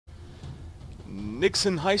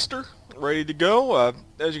Nixon Heister, ready to go.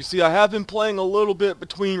 As you can see, I have been playing a little bit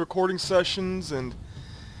between recording sessions, and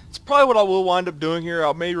it's probably what I will wind up doing here.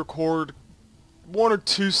 I may record 1 or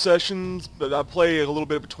 2 sessions, but I play a little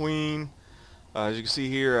bit between. As you can see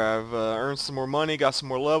here, I've earned some more money, got some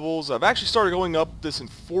more levels. I've actually started going up this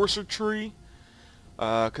Enforcer tree,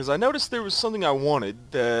 because I noticed there was something I wanted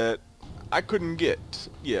that I couldn't get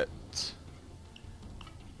yet.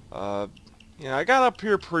 I got up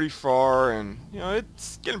here pretty far, and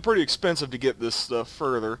it's getting pretty expensive to get this stuff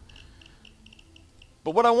further.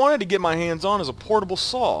 But what I wanted to get my hands on is a portable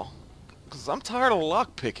saw, because I'm tired of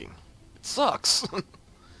lockpicking. It sucks.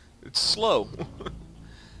 It's slow.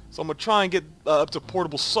 So I'm gonna try and get up to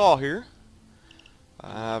portable saw here.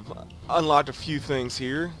 I've unlocked a few things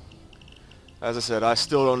here. As I said, I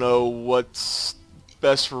still don't know what's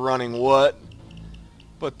best for running what.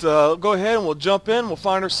 But go ahead and we'll jump in, we'll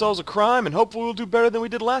find ourselves a crime, and hopefully we'll do better than we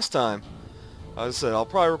did last time. As I said, I'll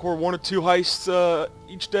probably record 1 or 2 heists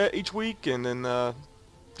each week, and then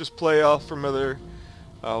just play off from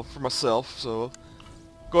for myself. So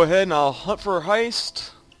go ahead and I'll hunt for a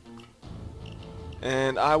heist,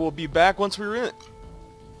 and I will be back once we're in it.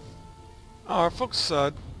 Alright folks,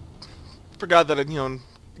 forgot that it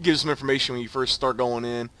gives some information when you first start going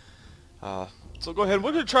in. So go ahead,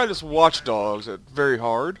 we're going to try this Watchdogs at very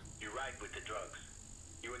hard. You ride with the drugs.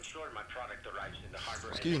 You ensure my product arrives in the harbor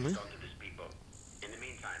Excuse and me. onto this depot. In the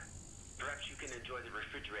meantime, perhaps you can enjoy the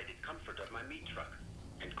refrigerated comfort of my meat truck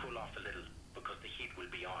and cool off a little because the heat will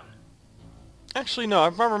be on. Actually, no,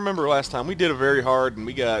 if I remember last time, we did it very hard and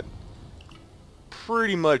we got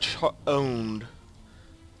pretty much owned.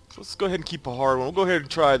 So let's go ahead and keep a hard one. We'll go ahead and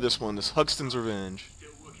try this one, this Huxton's Revenge. Still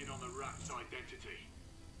working on the rat's identity,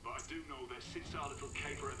 but I do know that since our little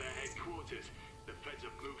caper at their headquarters, the feds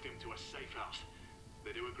have moved him to a safe house.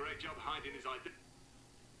 They do a great job hiding his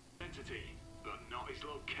identity, but not his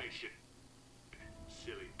location.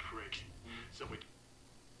 Silly pricks. So we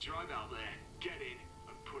drive out there, get in,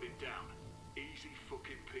 and put him down. Easy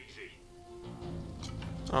fucking peasy.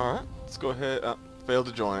 Alright, let's go ahead. Failed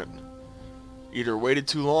to join it. Either waited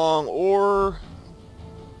too long or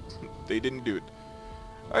they didn't do it.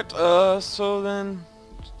 Alright, so then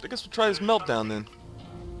I guess we'll try this meltdown then.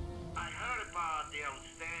 I heard about the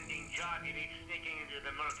outstanding job you did sneaking into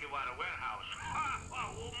the murky water warehouse.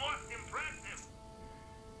 Well, most impressive.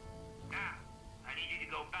 Now, I need you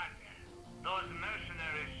to go back there. Those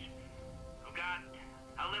mercenaries who got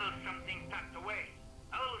a little something tucked away.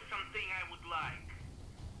 A little something I would like.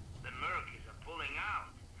 The Murkies are pulling out,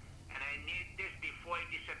 and I need this before it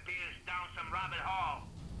disappears down some rabbit hole.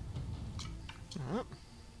 Alright.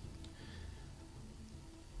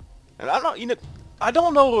 And I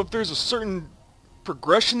don't know if there's a certain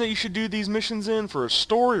progression that you should do these missions in for a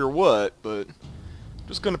story or what, but I'm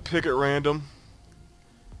just gonna pick at random.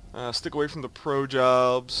 Stick away from the pro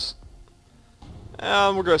jobs.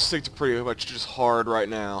 And we're gonna stick to pretty much just hard right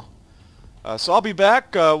now. So I'll be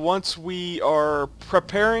back once we are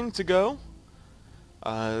preparing to go.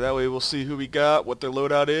 That way we'll see who we got, what their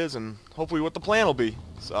loadout is, and hopefully what the plan will be.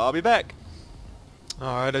 So I'll be back.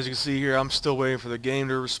 Alright, as you can see here, I'm still waiting for the game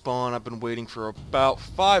to respawn. I've been waiting for about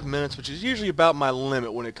 5 minutes, which is usually about my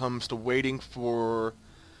limit when it comes to waiting for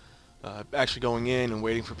actually going in and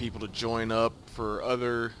waiting for people to join up for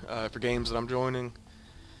other for games that I'm joining.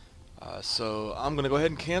 So I'm going to go ahead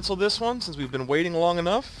and cancel this one since we've been waiting long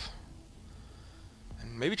enough.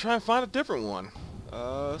 And maybe try and find a different one.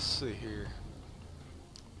 Let's see here.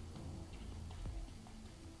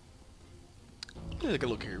 Take a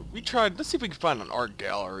look here. Let's see if we can find an art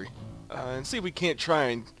gallery. And see if we can't try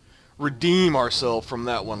and redeem ourselves from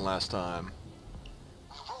that one last time.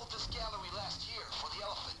 We rolled this gallery last year for the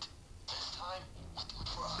elephant. This time, we'll do it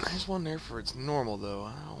for us. There's one there for its normal though.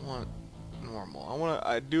 I don't want normal.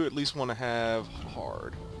 I do at least want to have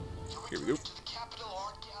hard. Here we go. To the Capitol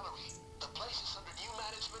Art Gallery. The place is under new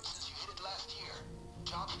management since you hit it last year.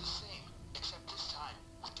 Job's the same, except this time,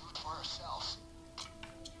 we do it for ourselves.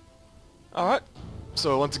 Alright.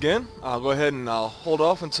 So once again, I'll go ahead and I'll hold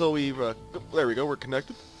off until we've... there we go, we're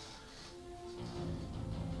connected.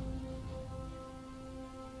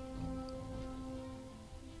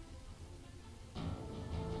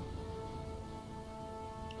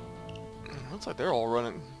 Looks like they're all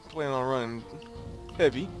planning on running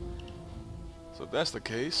heavy. So if that's the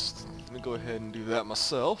case, let me go ahead and do that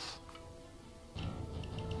myself.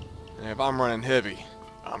 And if I'm running heavy,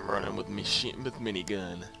 I'm running with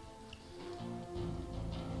minigun.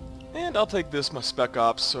 And I'll take this, my Spec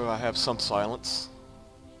Ops, so I have some silence.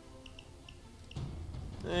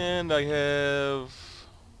 And I have...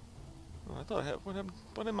 I thought I had...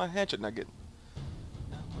 What did my hatchet not get?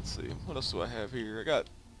 Let's see, what else do I have here? I got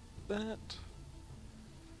that.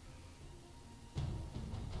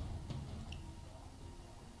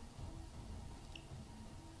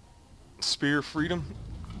 Spear of Freedom?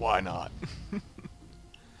 Why not?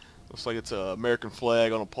 Looks like it's an American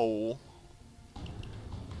flag on a pole.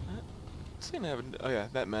 Seem to have oh yeah,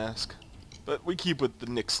 that mask. But we keep with the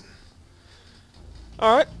Nixon.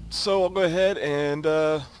 Alright, so I'll go ahead and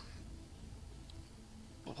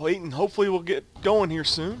wait, and hopefully we'll get going here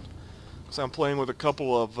soon. Because I'm playing with a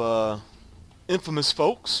couple of infamous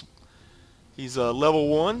folks. He's level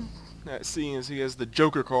 1. Seeing as he has the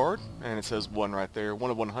Joker card, and it says 1 right there, 1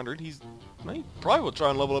 of 100. He probably will try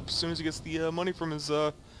and level up as soon as he gets the money from his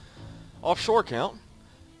offshore account.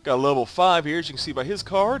 Got a level 5 here, as you can see by his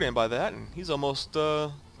card and by that, and he's almost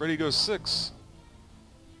ready to go 6.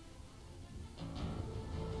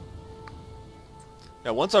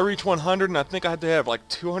 Now once I reach 100, and I think I had to have like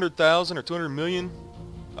 200,000 or 200 million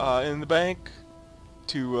in the bank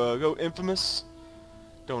to go infamous.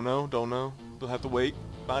 Don't know. We'll have to wait,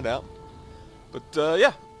 find out. But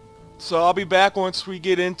yeah, so I'll be back once we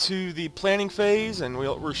get into the planning phase, and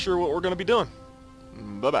we're sure what we're going to be doing.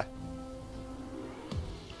 Bye-bye.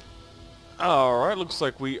 Alright, looks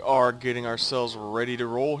like we are getting ourselves ready to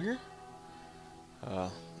roll here.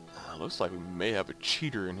 Looks like we may have a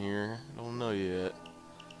cheater in here. I don't know yet.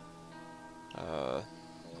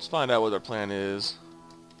 Let's find out what our plan is.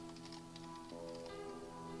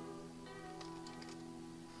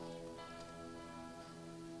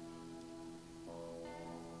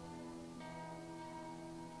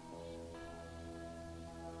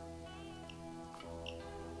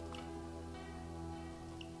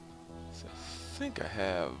 I think I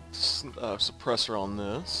have a suppressor on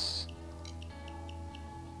this.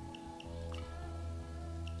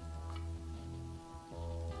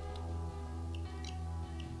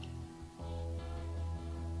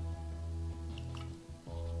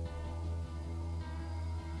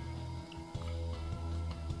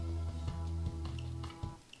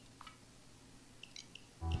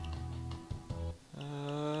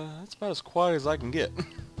 That's about as quiet as I can get.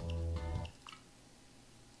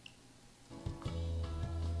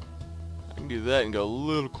 Do that and go a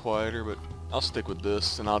little quieter, but I'll stick with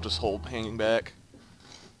this and I'll just hold hanging back.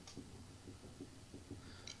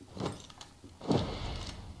 Like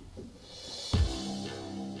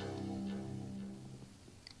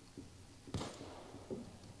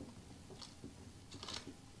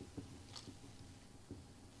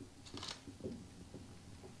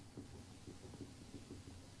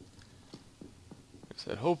I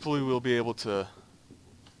said, hopefully we'll be able to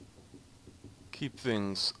keep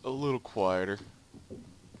things a little quieter.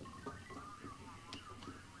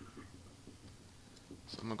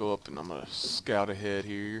 So I'm gonna go up and I'm gonna scout ahead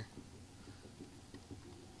here.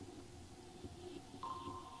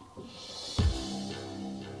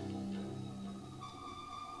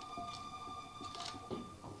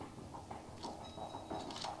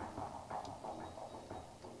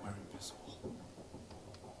 We're invisible.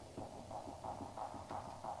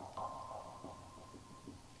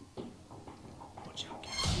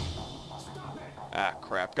 Ah,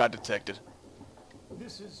 crap, got detected.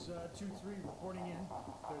 This is 2-3 reporting in.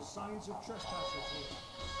 There's signs of trespassers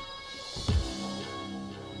here.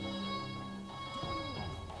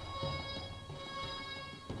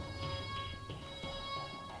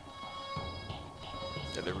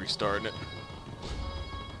 Yeah, they're restarting it.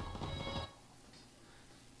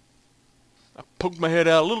 I poked my head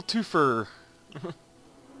out a little too far.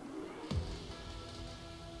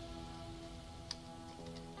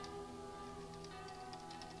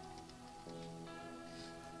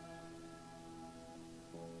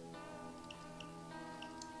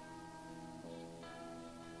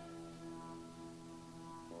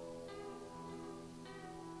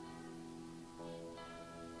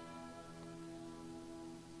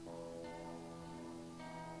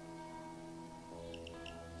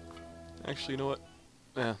 Actually, you know what?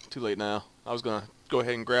 Yeah, too late now. I was gonna go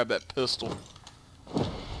ahead and grab that pistol.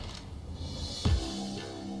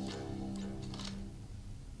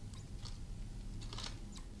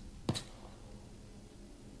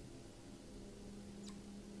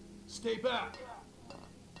 Stay back.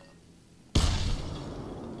 They're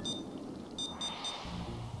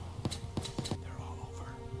all over.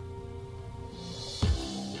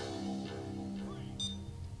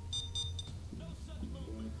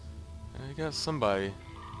 I got somebody.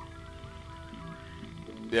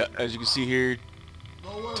 Yeah, as you can see here,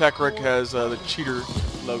 TechRec has the cheater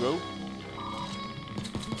logo.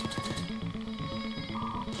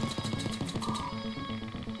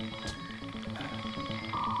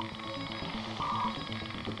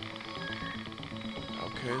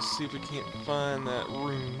 Okay, Let's see if we can't find that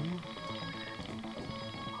room.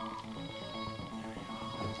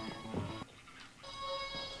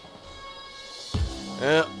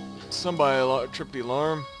 Yeah, somebody tripped the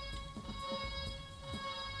alarm.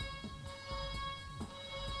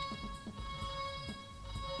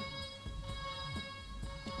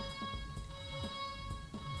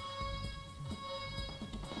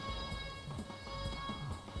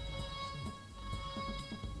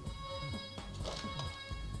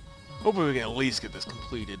 Hopefully we can at least get this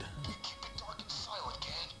completed. Keep it dark and silent,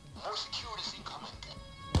 gang. More security's incoming.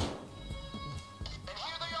 And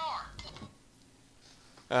here they are!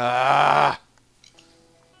 Ah!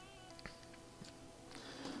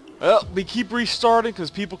 Well, we keep restarting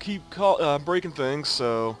because people keep breaking things,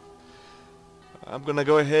 so I'm gonna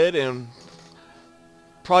go ahead and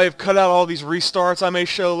probably have cut out all these restarts. I may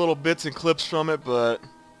show little bits and clips from it, but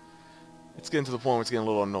it's getting to the point where it's getting a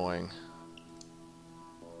little annoying.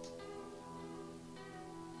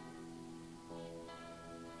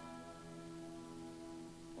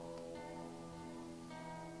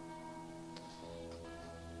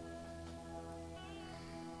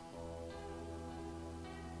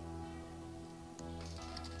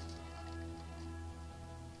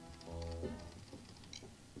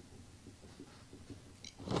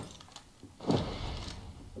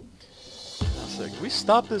 Can we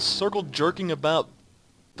stop this circle jerking about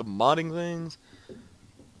the modding things? You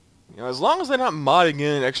know, as long as they're not modding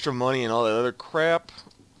in extra money and all that other crap,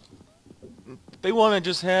 if they want to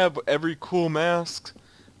just have every cool mask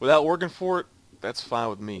without working for it, that's fine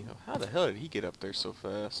with me. How the hell did he get up there so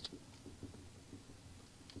fast?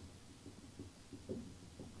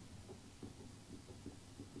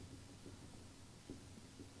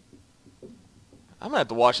 I'm gonna have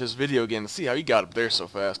to watch this video again to see how he got up there so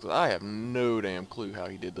fast, because I have no damn clue how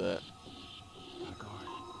he did that.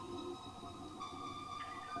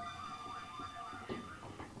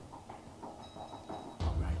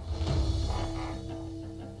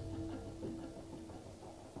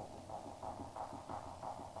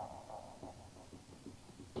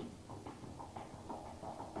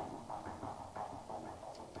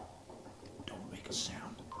 Don't make a sound.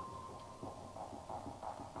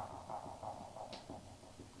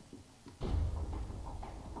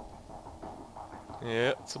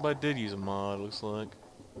 Yeah, somebody did use a mod, looks like.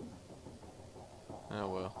 Oh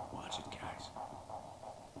well. Watch it, guys.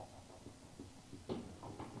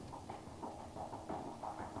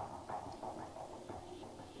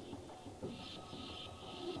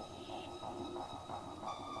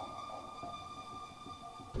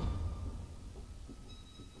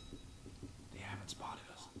 They haven't spotted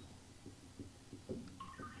us.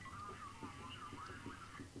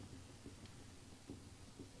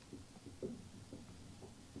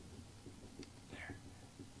 There.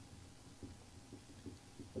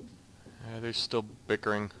 Yeah, they're still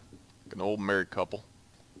bickering. Like an old married couple.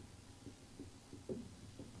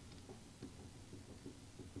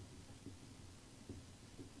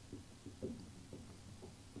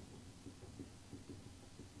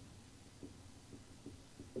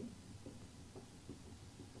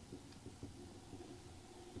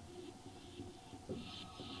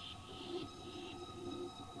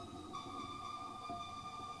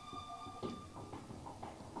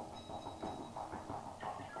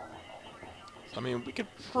 I mean, we could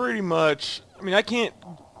pretty much... I mean, I can't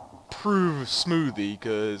prove Smoothie,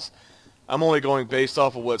 because I'm only going based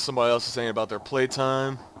off of what somebody else is saying about their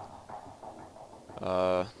playtime.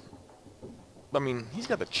 I mean, he's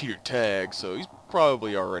got the cheater tag, so he's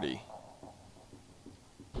probably already...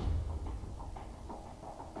 Got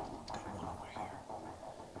one over here.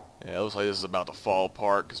 Yeah, it looks like this is about to fall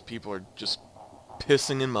apart, because people are just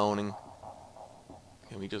pissing and moaning.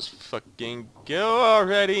 Can we just fucking go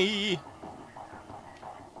already?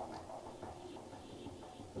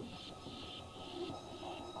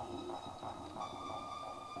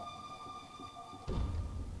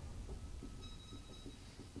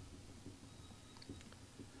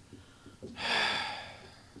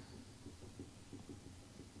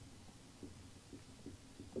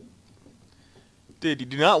 Dude, you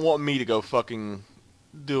do not want me to go fucking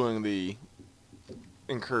doing the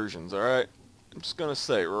incursions, alright? I'm just gonna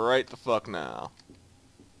say right the fuck now.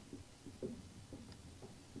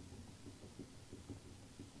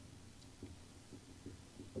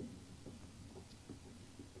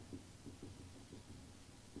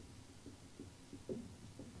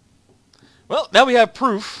 Well, now we have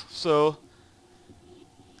proof, so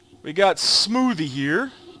we got Smoothie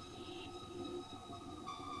here.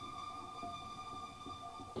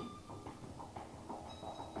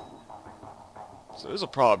 So this will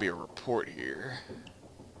probably be a report here.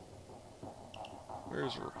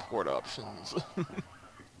 Where's report options?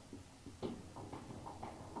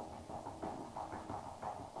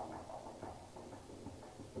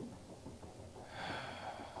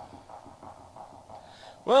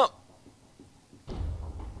 Well,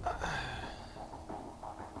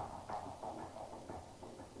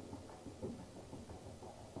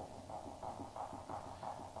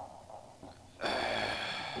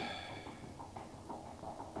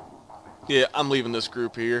 yeah, I'm leaving this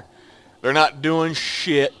group here. They're not doing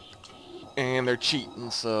shit, and they're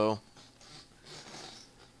cheating, so...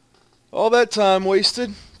 all that time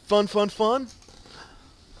wasted. Fun, fun, fun.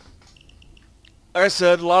 Like I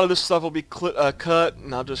said, a lot of this stuff will be cut,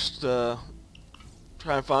 and I'll just try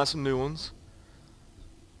and find some new ones.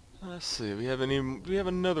 Let's see, do we have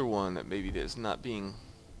another one that maybe is not being...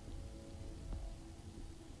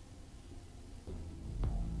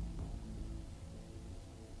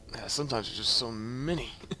 yeah, sometimes there's just so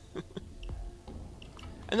many.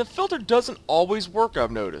 And the filter doesn't always work, I've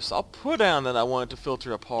noticed. I'll put down that I want it to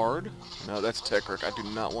filter up hard. No, that's Techric. I do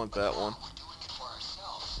not want that one.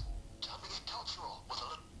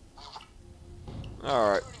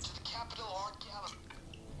 Alright.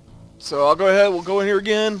 So I'll go ahead, we'll go in here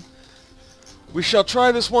again. We shall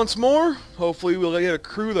try this once more. Hopefully we'll get a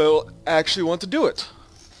crew that will actually want to do it.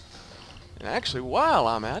 And actually, while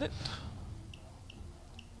I'm at it...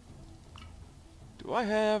 do I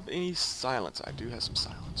have any silence? I do have some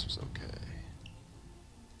silencers, okay.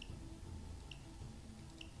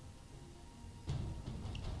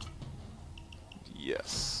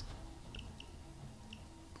 Yes.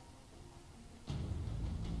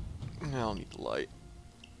 I'll need the light.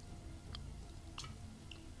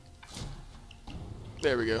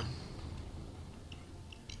 There we go.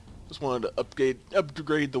 Just wanted to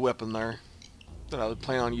upgrade the weapon there that I would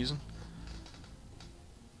plan on using.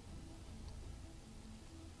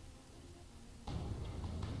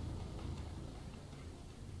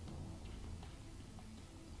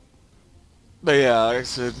 But yeah, like I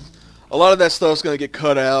said, a lot of that stuff's going to get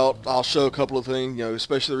cut out. I'll show a couple of things, you know,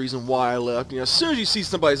 especially the reason why I left. You know, as soon as you see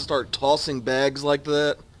somebody start tossing bags like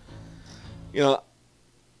that, you know,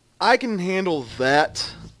 I can handle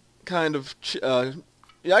that kind of,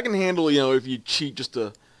 yeah, I can handle, you know, if you cheat just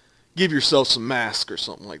to give yourself some mask or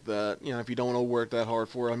something like that. You know, if you don't want to work that hard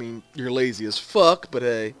for it. I mean, you're lazy as fuck, but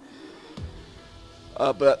hey.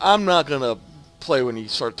 But I'm not going to play when you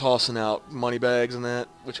start tossing out money bags and that,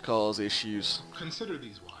 which cause issues. Consider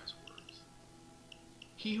these wise words.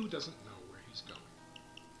 He who doesn't know where he's going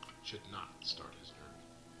should not start his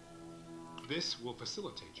journey. This will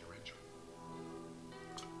facilitate your entry.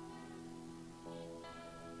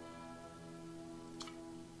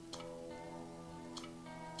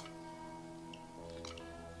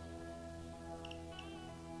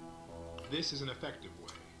 This is an effective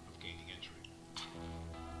way of gaining entry.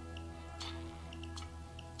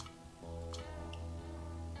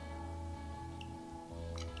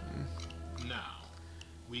 Now,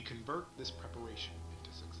 we convert this preparation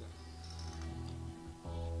into success.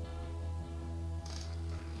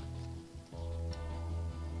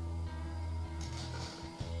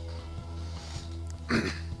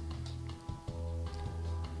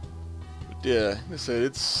 Yeah, like I said,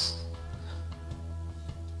 it's...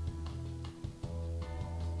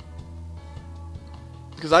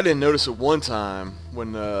 because I didn't notice it one time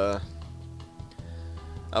when I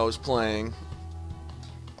was playing,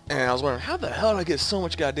 and I was wondering, how the hell did I get so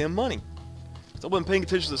much goddamn money? I wasn't paying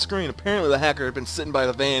attention to the screen. Apparently the hacker had been sitting by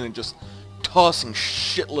the van and just tossing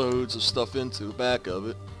shitloads of stuff into the back of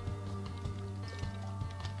it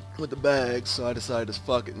with the bags, so I decided to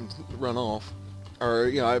fuck it and run off. Or,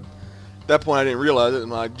 you know, at that point I didn't realize it,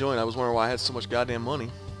 and when I joined I was wondering why I had so much goddamn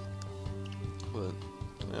money. But,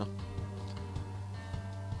 yeah.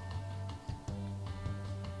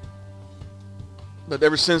 But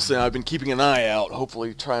ever since then, I've been keeping an eye out,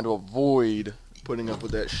 hopefully trying to avoid putting up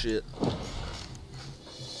with that shit.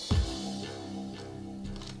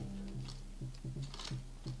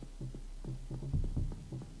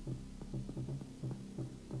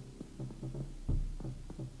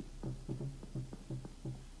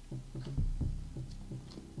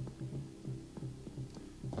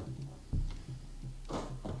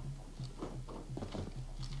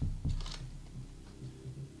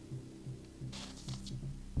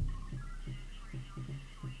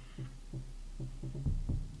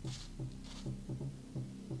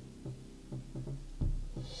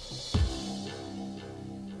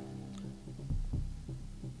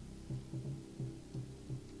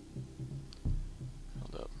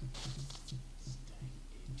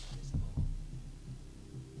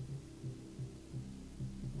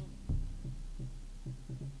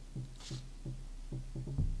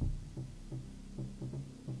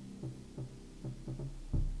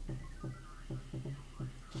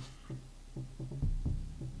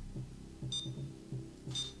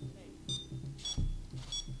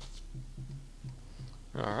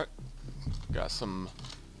 Got some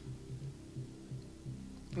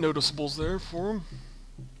noticeables there for him.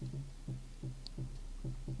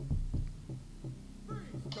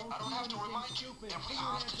 I don't have to remind you, every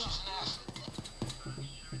hostage is an asset.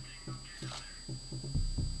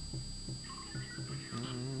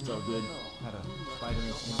 So good. Had a spider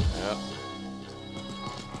instinct. Yep.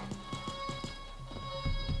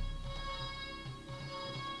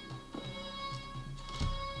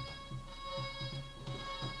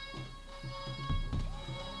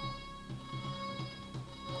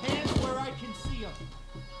 Hands where I can see them.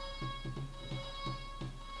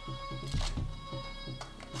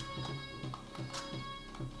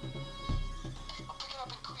 I'm picking up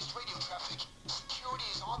increased radio traffic. Security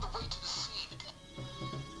is on the way to the scene.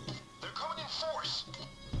 They're coming in force.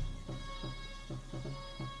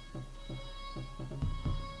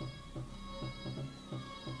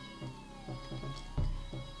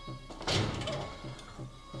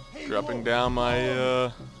 Dropping down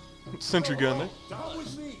my sentry gun there. Come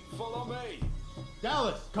with me. Follow me.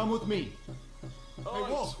 Dallas, come with me. Hey,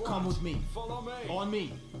 Wolf, Squad. come with me. Follow me. On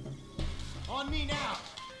me. On me now.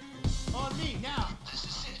 On me now. This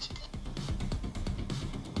is it.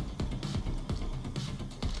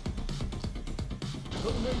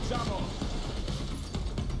 Put them in trouble.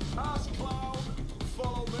 Ask Cloud.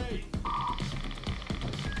 Follow me.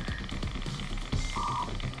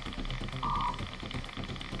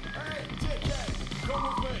 Hey, dickhead, come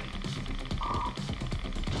with me.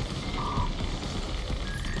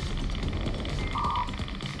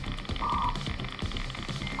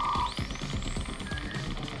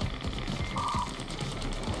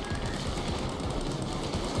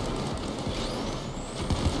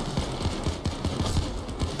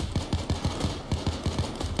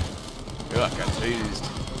 Ugh, got tased.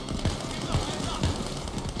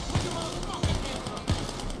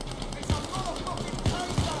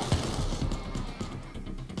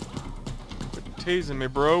 Quit tasing me,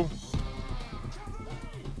 bro.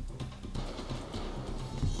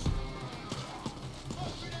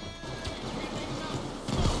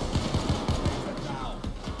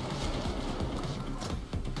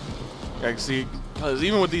 Yeah, I can see, because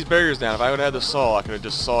even with these barriers down, if I would have had the saw, I could have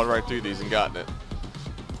just sawed right through these and gotten it.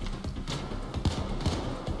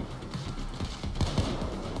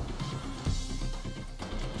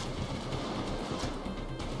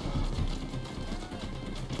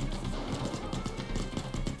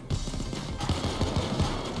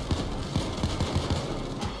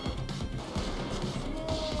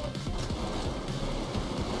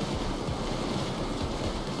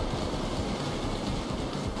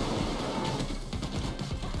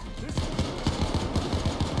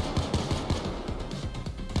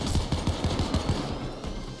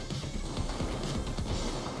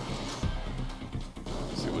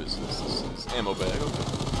 Let's see, what is this? This is ammo bag. Okay.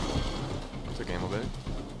 Took ammo bag.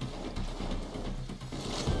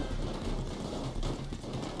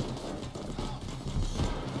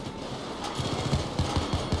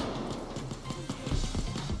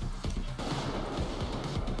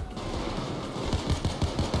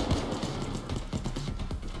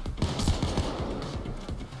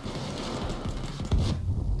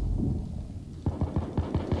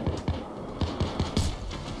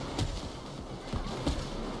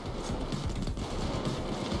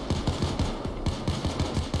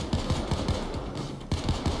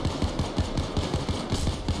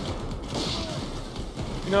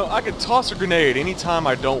 You know, I could toss a grenade anytime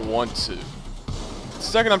I don't want to. The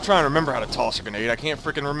second I'm trying to remember how to toss a grenade, I can't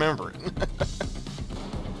freaking remember it.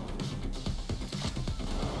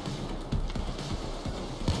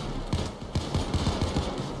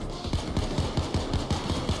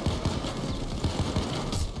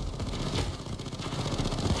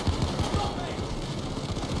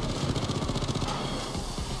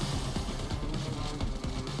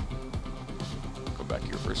 Go back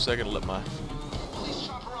here for a second and let my... Police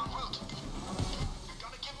chopper en route. You're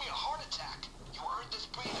gonna give me a heart attack. You earned this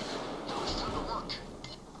breather. Now it's time to work.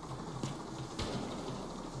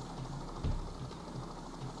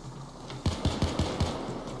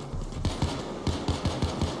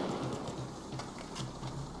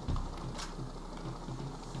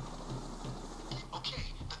 Okay,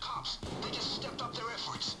 the cops. They just stepped up their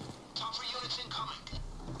efforts. Top for units incoming.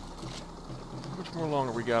 How much more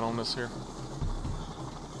longer we got on this here?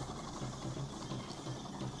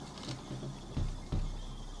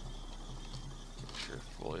 Sure,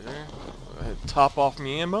 fully there. Go ahead and top off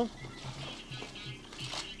me ammo.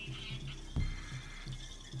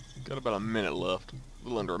 Got about a minute left. A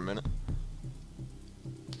little under a minute.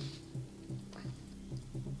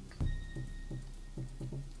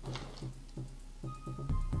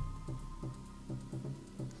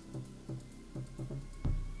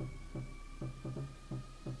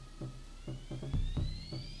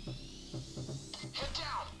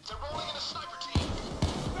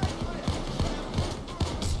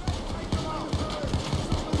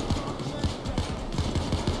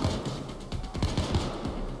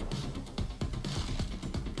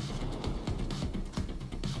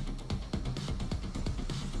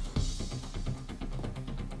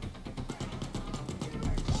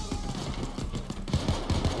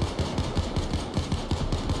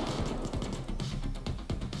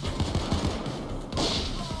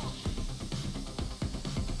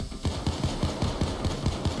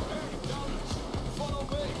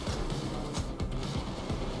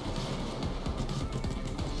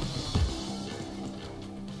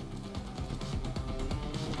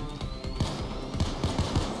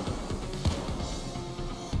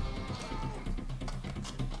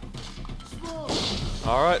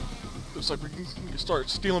 Alright. Looks like we can start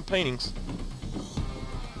stealing paintings.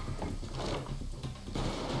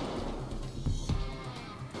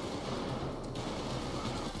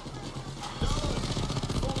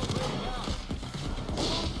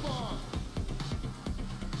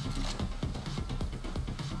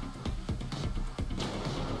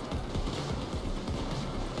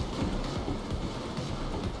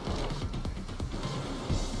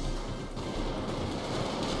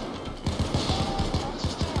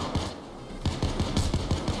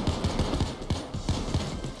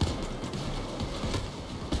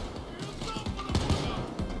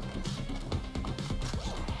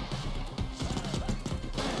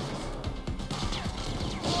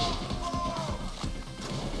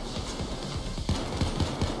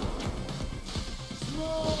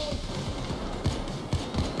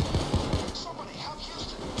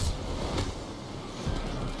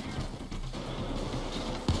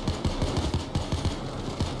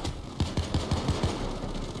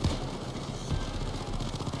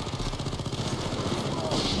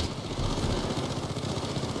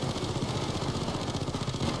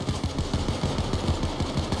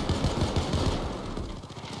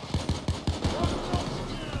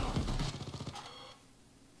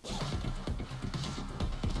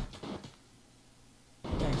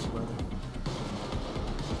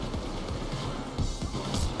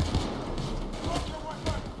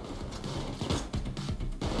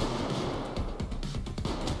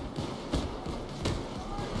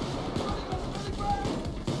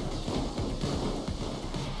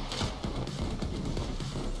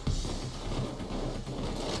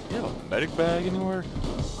 You have a medic bag anywhere?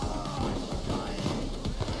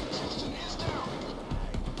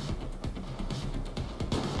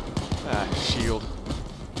 Ah, shield.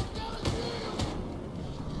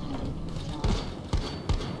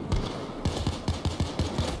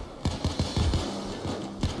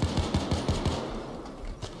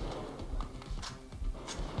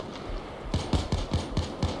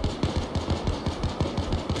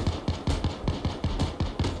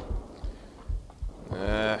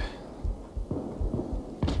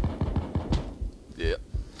 Yep,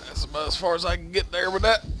 that's about as far as I can get there with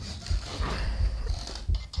that.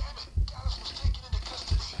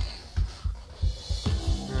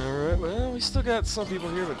 Alright, well, we still got some people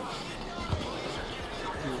here, but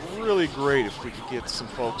it'd be really great if we could get some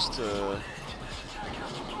folks to...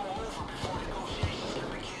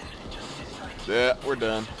 Yeah, we're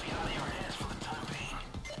done.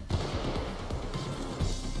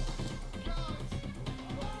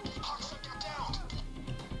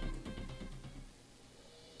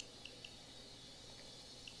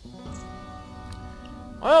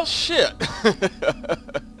 Well, shit.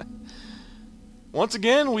 Once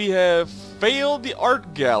again, we have failed the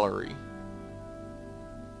art gallery.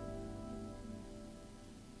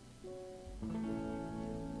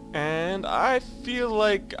 And I feel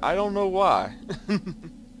like I don't know why.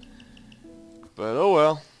 But oh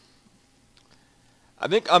well. I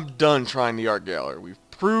think I'm done trying the art gallery.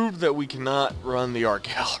 We've proved that we cannot run the art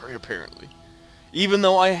gallery, apparently. Even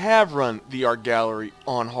though I have run the art gallery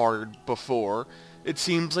on hard before, it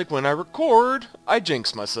seems like when I record, I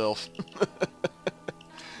jinx myself.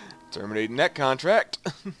 Terminating that contract.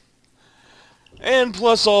 And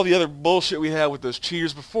plus all the other bullshit we had with those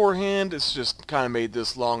cheaters beforehand, it's just kind of made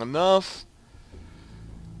this long enough.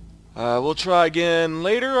 We'll try again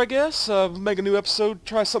later, I guess. Make a new episode,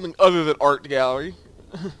 try something other than art gallery.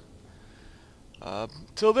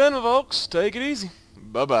 Till then, folks, take it easy.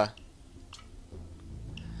 Bye-bye.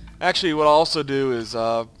 Actually, what I'll also do is,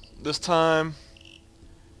 this time,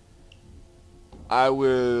 I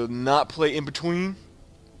will not play in between.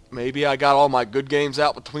 Maybe I got all my good games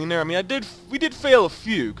out between there. I mean, we did fail a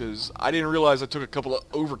few, because I didn't realize I took a couple of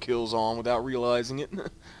overkills on without realizing it.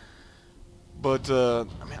 But, I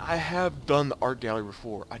mean, I have done the art gallery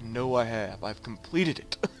before. I know I have. I've completed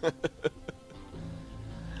it.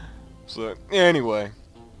 So, anyway.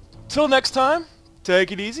 Till next time,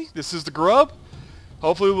 take it easy. This is the Grub.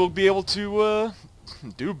 Hopefully we'll be able to,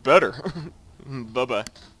 do better. Bye-bye.